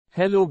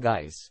Hello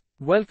guys.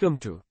 Welcome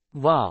to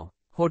Wow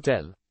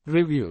Hotel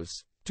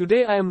Reviews.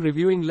 Today I am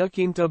reviewing La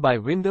Quinta by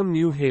Wyndham,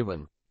 New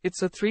Haven.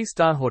 It's a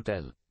 3-star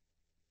hotel.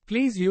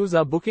 Please use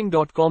our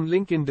booking.com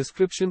link in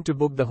description to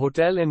book the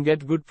hotel and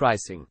get good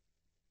pricing.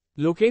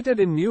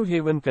 Located in New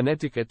Haven,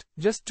 Connecticut,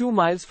 just 2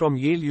 miles from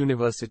Yale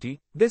University,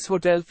 this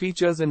hotel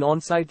features an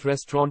on-site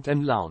restaurant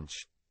and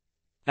lounge.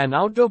 An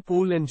outdoor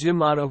pool and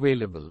gym are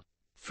available.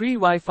 Free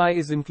Wi-Fi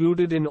is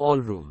included in all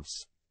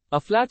rooms. A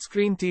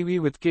flat-screen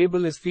TV with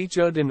cable is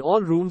featured in all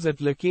rooms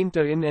at La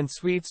Quinta Inn and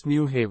Suites,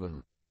 New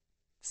Haven.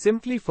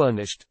 Simply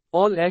furnished,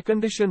 all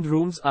air-conditioned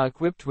rooms are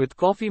equipped with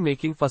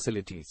coffee-making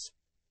facilities.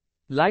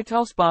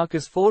 Lighthouse Park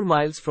is 4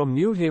 miles from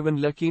New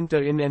Haven La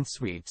Quinta Inn and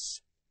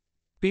Suites.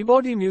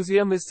 Peabody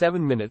Museum is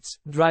 7 minutes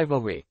drive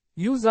away.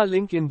 Use our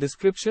link in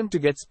description to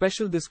get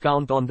special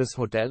discount on this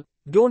hotel.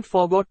 Don't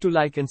forget to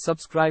like and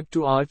subscribe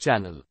to our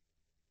channel.